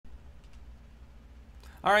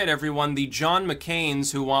All right, everyone. The John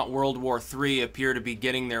McCains who want World War III appear to be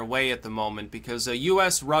getting their way at the moment because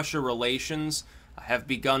U.S.-Russia relations have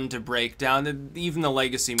begun to break down. Even the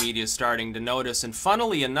legacy media is starting to notice. And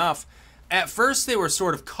funnily enough, at first they were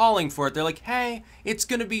sort of calling for it. They're like, hey, it's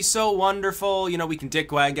going to be so wonderful. You know, we can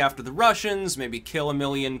dickwag after the Russians, maybe kill 1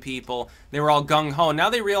 million people. They were all gung-ho.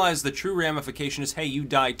 Now they realize the true ramification is, hey, you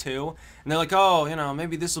die too. And they're like, oh, you know,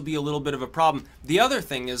 maybe this will be a little bit of a problem. The other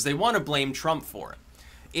thing is they want to blame Trump for it.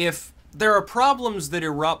 If there are problems that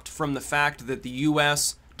erupt from the fact that the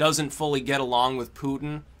U.S. doesn't fully get along with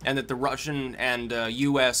Putin and that the Russian and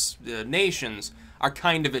U.S. Nations are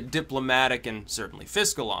kind of at diplomatic and certainly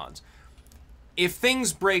fiscal odds, if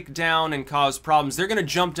things break down and cause problems, they're going to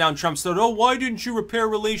jump down Trump's throat. Oh, why didn't you repair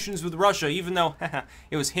relations with Russia? Even though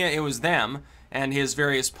it was them and his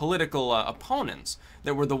various political opponents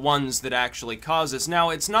that were the ones that actually caused this. Now,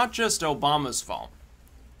 it's not just Obama's fault.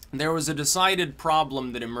 There was a decided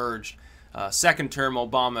problem that emerged, second-term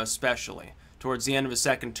Obama especially. Towards the end of his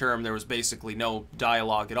second term, there was basically no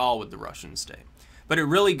dialogue at all with the Russian state. But it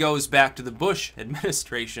really goes back to the Bush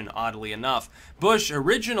administration, oddly enough. Bush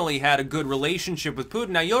originally had a good relationship with Putin.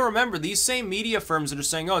 Now, you'll remember, these same media firms that are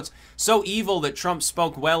saying, oh, it's so evil that Trump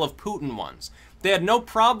spoke well of Putin once. They had no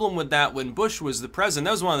problem with that when Bush was the president.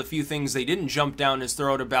 That was one of the few things they didn't jump down his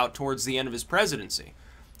throat about towards the end of his presidency,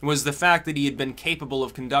 was the fact that he had been capable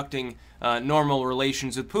of conducting normal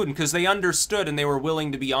relations with Putin, because they understood and they were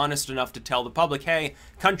willing to be honest enough to tell the public, hey,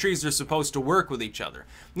 countries are supposed to work with each other.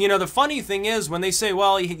 You know, the funny thing is when they say,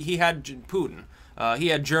 well, he had Putin, he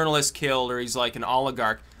had journalists killed, or he's like an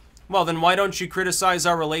oligarch, well, then why don't you criticize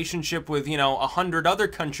our relationship with, you know, 100 other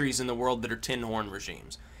countries in the world that are tin horn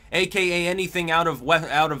regimes, aka anything out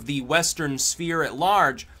of the Western sphere at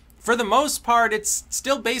large? For the most part, it's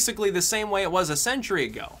still basically the same way it was a century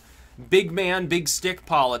ago. Big man, big stick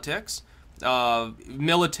politics,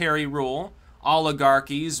 military rule,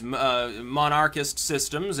 oligarchies, monarchist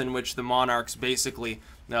systems in which the monarchs basically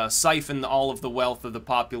siphon all of the wealth of the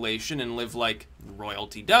population and live like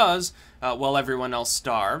royalty does, while everyone else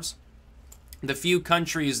starves. The few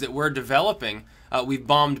countries that we're developing, we've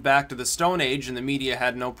bombed back to the Stone Age, and the media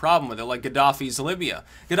had no problem with it, like Gaddafi's Libya.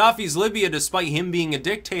 Gaddafi's Libya, despite him being a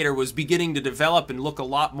dictator, was beginning to develop and look a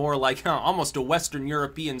lot more like almost a Western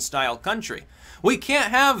European-style country. We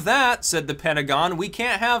can't have that, said the Pentagon. We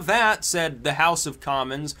can't have that, said the House of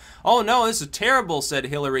Commons. Oh no, this is terrible, said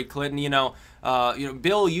Hillary Clinton. You know,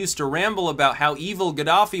 Bill used to ramble about how evil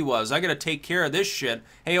Gaddafi was. I gotta take care of this shit.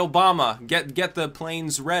 Hey, Obama, get the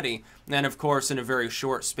planes ready. And of course, in a very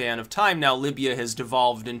short span of time now, Libya has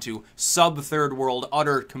devolved into sub-third world,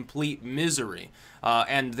 utter, complete misery.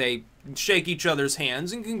 And they shake each other's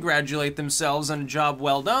hands and congratulate themselves on a job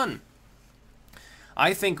well done.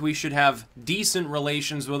 I think we should have decent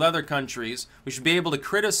relations with other countries. We should be able to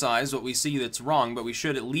criticize what we see that's wrong, but we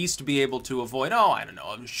should at least be able to avoid, oh, I don't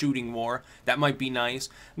know, a shooting war. That might be nice.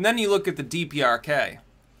 And then you look at the DPRK.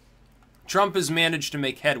 Trump has managed to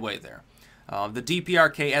make headway there. The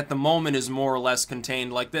DPRK at the moment is more or less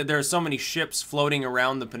contained. Like, there are so many ships floating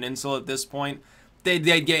around the peninsula at this point.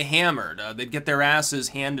 They'd get hammered. They'd get their asses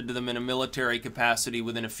handed to them in a military capacity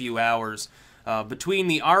within a few hours. Between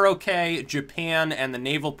the ROK, Japan, and the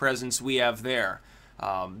naval presence we have there,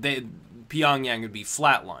 Pyongyang would be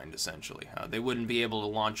flatlined, essentially. They wouldn't be able to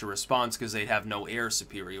launch a response because they'd have no air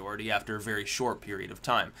superiority after a very short period of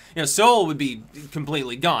time. You know, Seoul would be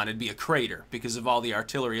completely gone. It'd be a crater because of all the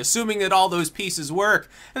artillery, assuming that all those pieces work,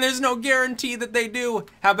 and there's no guarantee that they do.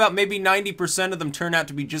 How about maybe 90% of them turn out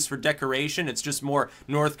to be just for decoration? It's just more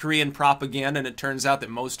North Korean propaganda, and it turns out that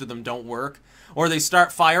most of them don't work. Or they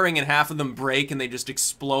start firing and half of them break and they just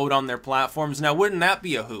explode on their platforms. Now, wouldn't that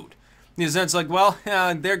be a hoot? In the sense, like, well,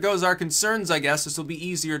 there goes our concerns, I guess. This will be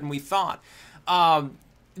easier than we thought.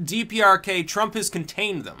 DPRK, Trump has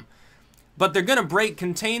contained them. But they're going to break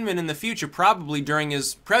containment in the future, probably during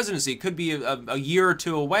his presidency. It could be a year or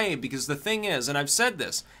two away, because the thing is, and I've said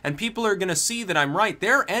this, and people are going to see that I'm right,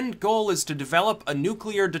 their end goal is to develop a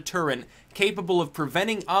nuclear deterrent capable of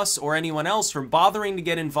preventing us or anyone else from bothering to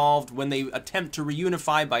get involved when they attempt to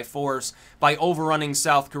reunify by force by overrunning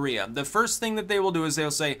South Korea. The first thing that they will do is they'll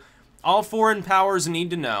say, all foreign powers need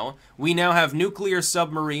to know, we now have nuclear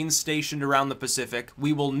submarines stationed around the Pacific.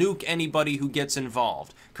 We will nuke anybody who gets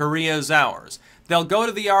involved. Korea is ours. They'll go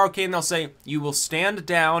to the ROK and they'll say, you will stand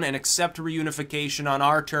down and accept reunification on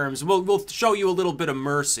our terms. We'll show you a little bit of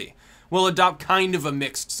mercy. We'll adopt kind of a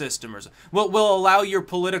mixed system. Or we'll allow your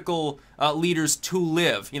political leaders to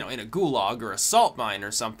live, you know, in a gulag or a salt mine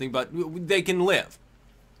or something, but they can live.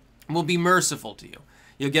 We'll be merciful to you.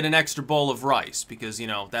 You'll get an extra bowl of rice because, you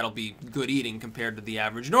know, that'll be good eating compared to the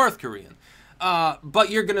average North Korean. But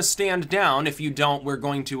you're going to stand down. If you don't, we're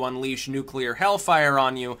going to unleash nuclear hellfire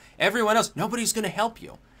on you. Everyone else, nobody's going to help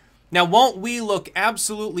you. Now, won't we look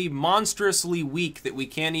absolutely monstrously weak that we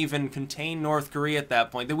can't even contain North Korea at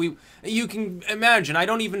that point? You can imagine, I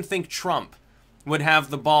don't even think Trump would have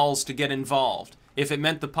the balls to get involved if it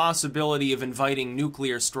meant the possibility of inviting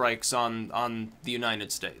nuclear strikes on the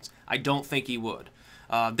United States. I don't think he would.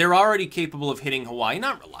 They're already capable of hitting Hawaii,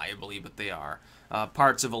 not reliably, but they are.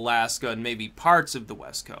 Parts of Alaska and maybe parts of the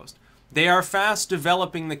West Coast. They are fast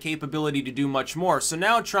developing the capability to do much more. So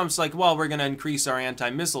now Trump's like, well, we're going to increase our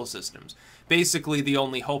anti-missile systems. Basically the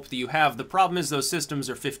only hope that you have. The problem is those systems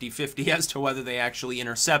are 50-50 as to whether they actually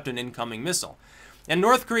intercept an incoming missile. And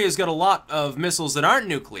North Korea's got a lot of missiles that aren't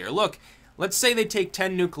nuclear. Look, let's say they take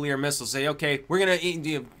 10 nuclear missiles, say, okay, we're going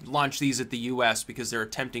to launch these at the U.S. because they're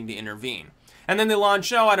attempting to intervene. And then they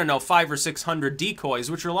launch, I don't know, 500 or 600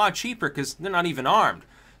 decoys, which are a lot cheaper because they're not even armed.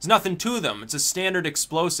 There's nothing to them. It's a standard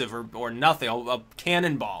explosive or nothing, a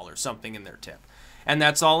cannonball or something in their tip. And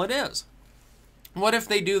that's all it is. What if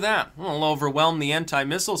they do that? Well, it'll overwhelm the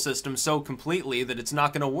anti-missile system so completely that it's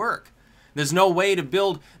not going to work. There's no way to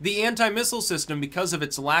build the anti-missile system because of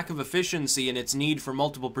its lack of efficiency and its need for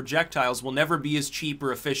multiple projectiles will never be as cheap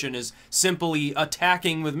or efficient as simply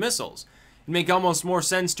attacking with missiles. It'd make almost more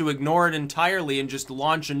sense to ignore it entirely and just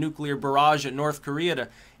launch a nuclear barrage at North Korea to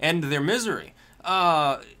end their misery.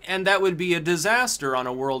 And that would be a disaster on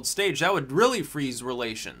a world stage. That would really freeze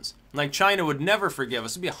relations. Like, China would never forgive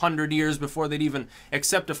us. It'd be 100 years before they'd even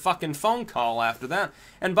accept a fucking phone call after that.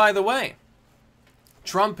 And by the way,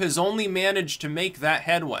 Trump has only managed to make that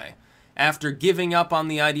headway after giving up on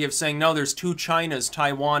the idea of saying, no, there's two Chinas.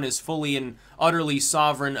 Taiwan is fully and utterly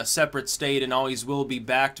sovereign, a separate state, and always will be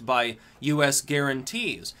backed by U.S.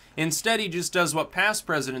 guarantees. Instead, he just does what past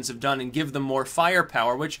presidents have done and give them more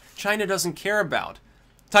firepower, which China doesn't care about.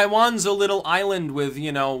 Taiwan's a little island with,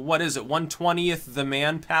 what is it, 1/20th the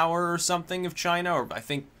manpower or something of China, or I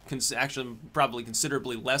think actually probably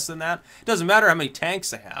considerably less than that. It doesn't matter how many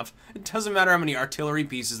tanks they have. It doesn't matter how many artillery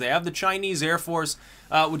pieces they have. The Chinese Air Force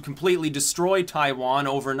would completely destroy Taiwan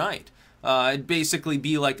overnight. It'd basically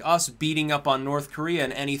be like us beating up on North Korea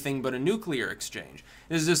in anything but a nuclear exchange.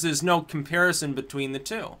 There's no comparison between the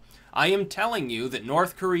two. I am telling you that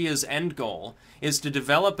North Korea's end goal is to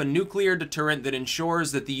develop a nuclear deterrent that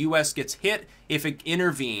ensures that the U.S. gets hit if it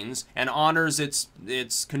intervenes and honors its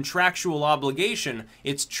contractual obligation,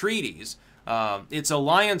 its treaties, its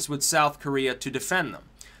alliance with South Korea to defend them.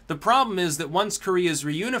 The problem is that once Korea is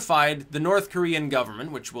reunified, the North Korean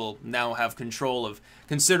government, which will now have control of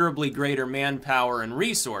considerably greater manpower and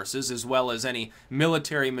resources, as well as any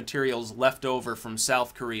military materials left over from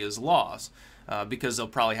South Korea's loss, because they'll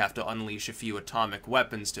probably have to unleash a few atomic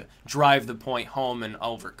weapons to drive the point home and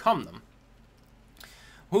overcome them.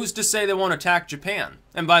 Who's to say they won't attack Japan?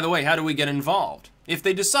 And by the way, how do we get involved? If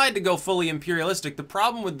they decide to go fully imperialistic, the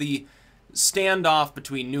problem with the standoff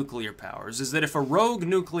between nuclear powers is that if a rogue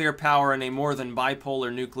nuclear power in a more than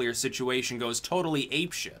bipolar nuclear situation goes totally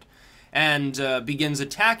apeshit and begins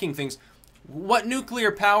attacking things, what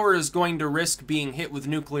nuclear power is going to risk being hit with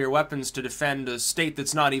nuclear weapons to defend a state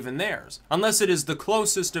that's not even theirs? Unless it is the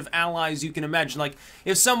closest of allies you can imagine. Like,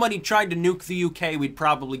 if somebody tried to nuke the UK, we'd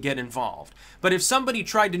probably get involved. But if somebody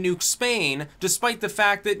tried to nuke Spain, despite the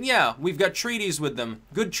fact that, yeah, we've got treaties with them,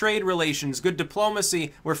 good trade relations, good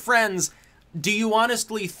diplomacy, we're friends, do you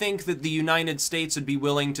honestly think that the United States would be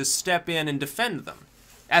willing to step in and defend them?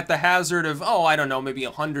 At the hazard of, I don't know, maybe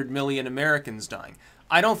 100 million Americans dying.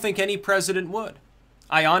 I don't think any president would.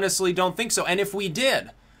 I honestly don't think so. And if we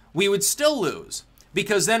did, we would still lose.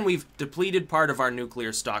 Because then we've depleted part of our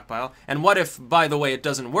nuclear stockpile. And what if, by the way, it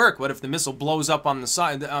doesn't work? What if the missile blows up on the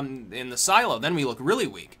side in the silo? Then we look really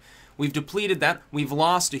weak. We've depleted that. We've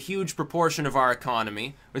lost a huge proportion of our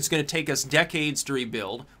economy. It's going to take us decades to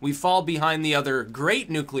rebuild. We fall behind the other great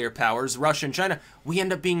nuclear powers, Russia and China. We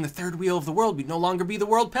end up being the third wheel of the world. We'd no longer be the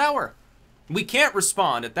world power. We can't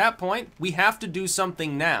respond at that point. We have to do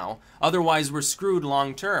something now. Otherwise, we're screwed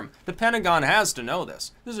long term. The Pentagon has to know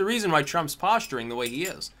this. There's a reason why Trump's posturing the way he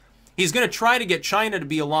is. He's going to try to get China to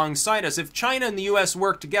be alongside us. If China and the U.S.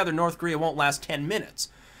 work together, North Korea won't last 10 minutes.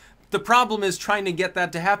 The problem is trying to get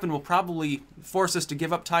that to happen will probably force us to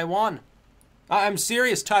give up Taiwan. I'm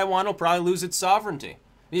serious. Taiwan will probably lose its sovereignty.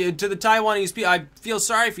 To the Taiwanese people, I feel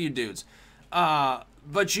sorry for you dudes.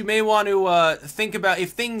 But you may want to think about,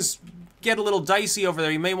 if things get a little dicey over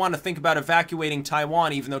there, you may want to think about evacuating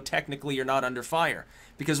Taiwan, even though technically you're not under fire.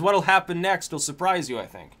 Because what'll happen next will surprise you, I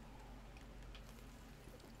think.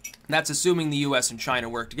 That's assuming the U.S. and China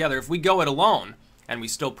work together. If we go it alone, and we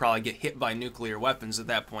still probably get hit by nuclear weapons at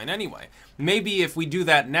that point anyway. Maybe if we do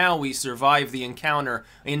that now, we survive the encounter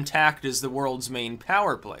intact as the world's main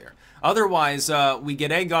power player. Otherwise, we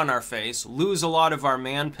get egg on our face, lose a lot of our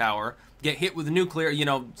manpower, get hit with nuclear, you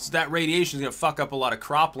know, that radiation is going to fuck up a lot of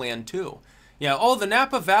cropland too. Yeah, oh, the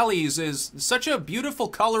Napa Valley is such a beautiful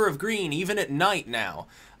color of green, even at night now.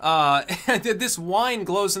 This wine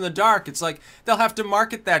glows in the dark. It's like, they'll have to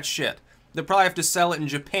market that shit. They'll probably have to sell it in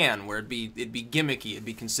Japan, where it'd be gimmicky, it'd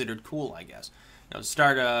be considered cool, I guess. You know,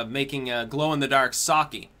 start making glow-in-the-dark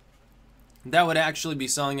sake. That would actually be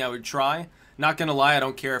something I would try. Not gonna lie, I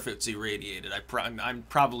don't care if it's irradiated. I'm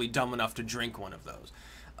probably dumb enough to drink one of those.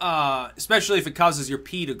 Especially if it causes your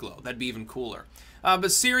pee to glow. That'd be even cooler.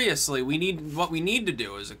 But seriously, what we need to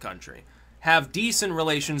do as a country, have decent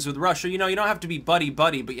relations with Russia. You know, you don't have to be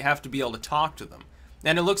buddy-buddy, but you have to be able to talk to them.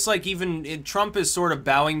 And it looks like even Trump is sort of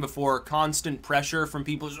bowing before constant pressure from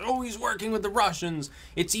people. Oh, he's working with the Russians.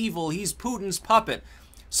 It's evil. He's Putin's puppet.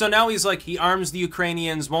 So now he's like, he arms the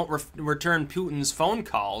Ukrainians, won't return Putin's phone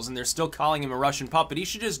calls, and they're still calling him a Russian puppet. He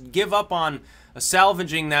should just give up on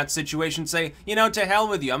salvaging that situation, say, you know, to hell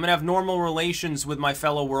with you. I'm going to have normal relations with my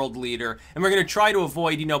fellow world leader, and we're going to try to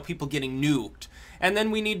avoid, you know, people getting nuked. And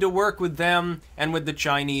then we need to work with them and with the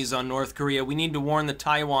Chinese on North Korea. We need to warn the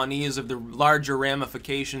Taiwanese of the larger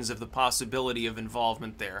ramifications of the possibility of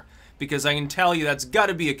involvement there. Because I can tell you that's got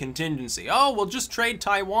to be a contingency. Oh, we'll just trade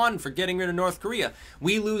Taiwan for getting rid of North Korea.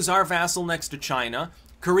 We lose our vassal next to China.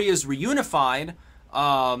 Korea's reunified,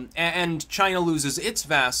 and China loses its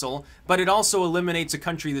vassal, but it also eliminates a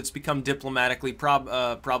country that's become diplomatically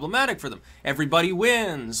problematic for them. Everybody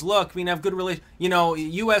wins. Look, we have good relations. You know,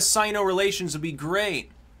 U.S.-Sino relations would be great.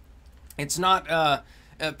 It's not...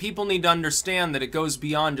 people need to understand that it goes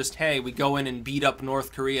beyond just, hey, we go in and beat up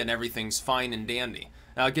North Korea and everything's fine and dandy.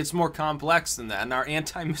 It gets more complex than that, and our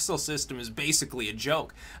anti-missile system is basically a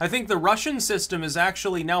joke. I think the Russian system is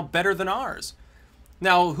actually now better than ours.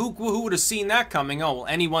 Now, who would have seen that coming? Oh, well,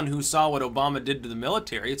 anyone who saw what Obama did to the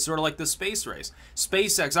military. It's sort of like the space race.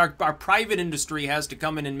 SpaceX, our private industry has to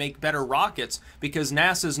come in and make better rockets because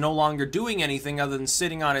NASA's no longer doing anything other than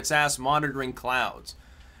sitting on its ass monitoring clouds.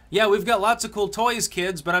 Yeah, we've got lots of cool toys,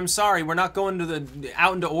 kids, but I'm sorry, we're not going to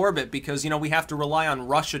out into orbit because, you know, we have to rely on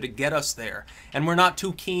Russia to get us there. And we're not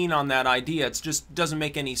too keen on that idea. It just doesn't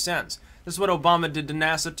make any sense. This is what Obama did to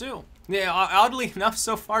NASA, too. Yeah, oddly enough,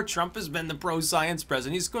 so far, Trump has been the pro-science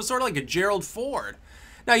president. He's sort of like a Gerald Ford.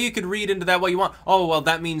 Now, you could read into that what you want. Oh, well,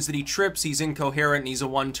 that means that he trips, he's incoherent, and he's a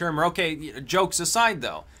one-termer. Okay, jokes aside,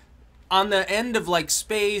 though. On the end of, like,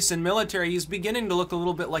 space and military, he's beginning to look a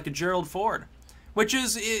little bit like a Gerald Ford. Which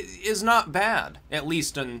is not bad, at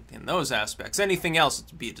least in those aspects. Anything else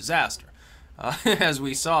would be a disaster, as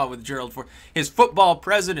we saw with Gerald Ford. His football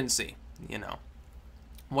presidency, you know,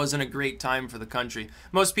 wasn't a great time for the country.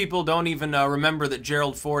 Most people don't even remember that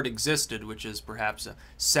Gerald Ford existed, which is perhaps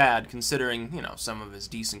sad considering, you know, some of his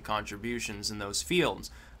decent contributions in those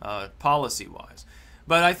fields, policy-wise.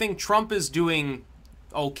 But I think Trump is doing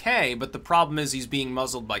okay, but the problem is he's being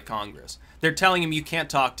muzzled by Congress. They're telling him you can't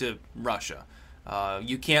talk to Russia.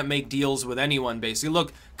 You can't make deals with anyone, basically.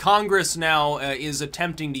 Look, Congress now is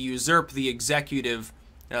attempting to usurp the executive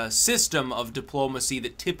system of diplomacy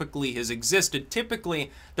that typically has existed.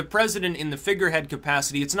 Typically, the president in the figurehead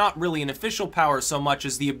capacity, it's not really an official power so much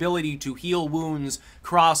as the ability to heal wounds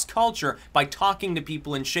cross-culture by talking to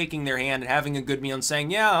people and shaking their hand and having a good meal and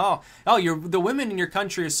saying, yeah, the women in your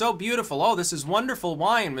country are so beautiful. Oh, this is wonderful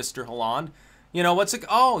wine, Mr. Holland. You know, what's it?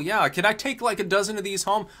 Oh, yeah, can I take like a dozen of these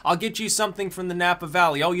home? I'll get you something from the Napa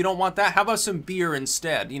Valley. Oh, you don't want that? How about some beer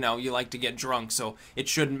instead? You know, you like to get drunk, so it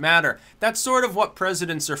shouldn't matter. That's sort of what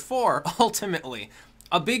presidents are for, ultimately.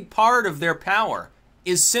 A big part of their power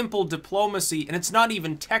is simple diplomacy, and it's not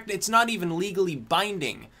even legally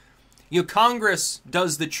binding. You know, Congress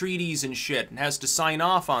does the treaties and shit and has to sign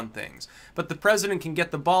off on things. But the president can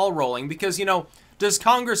get the ball rolling because, you know, does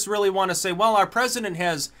Congress really want to say, well, our president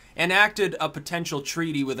has enacted a potential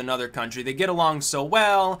treaty with another country. They get along so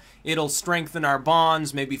well, it'll strengthen our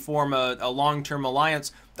bonds, maybe form a long-term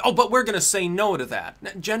alliance. Oh, but we're going to say no to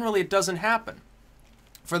that. Generally, it doesn't happen.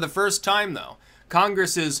 For the first time, though,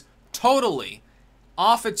 Congress is totally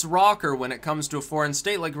off its rocker when it comes to a foreign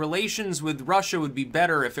state. Like, relations with Russia would be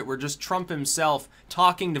better if it were just Trump himself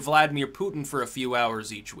talking to Vladimir Putin for a few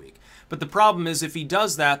hours each week. But the problem is, if he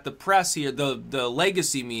does that, the press here, the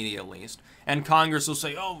legacy media at least, and Congress will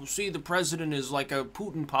say, oh, see, the president is like a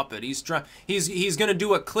Putin puppet. He's going to do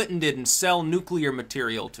what Clinton did and sell nuclear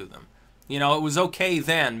material to them. You know, it was okay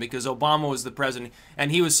then because Obama was the president,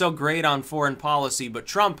 and he was so great on foreign policy, but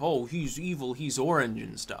Trump, oh, he's evil, he's orange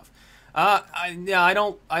and stuff. Yeah, I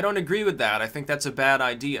don't agree with that. I think that's a bad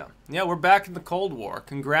idea. Yeah, we're back in the Cold War.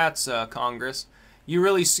 Congrats, Congress.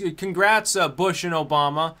 Congrats, Bush and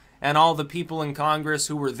Obama and all the people in Congress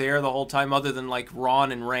who were there the whole time, other than like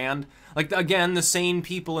Ron and Rand. Like, again, the sane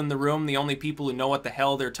people in the room, the only people who know what the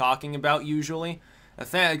hell they're talking about usually.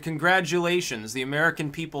 Congratulations, the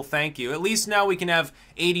American people. Thank you. At least now we can have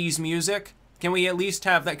 80s music. Can we at least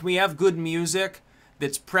have that? Can we have good music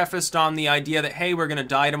that's prefaced on the idea that, hey, we're going to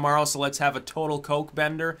die tomorrow, so let's have a total coke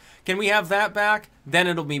bender? Can we have that back? Then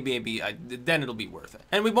it'll be then it'll be worth it.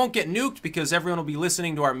 And we won't get nuked because everyone will be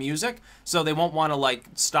listening to our music, so they won't want to, like,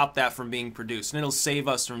 stop that from being produced, and it'll save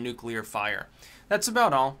us from nuclear fire. That's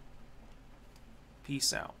about all.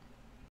 Peace out.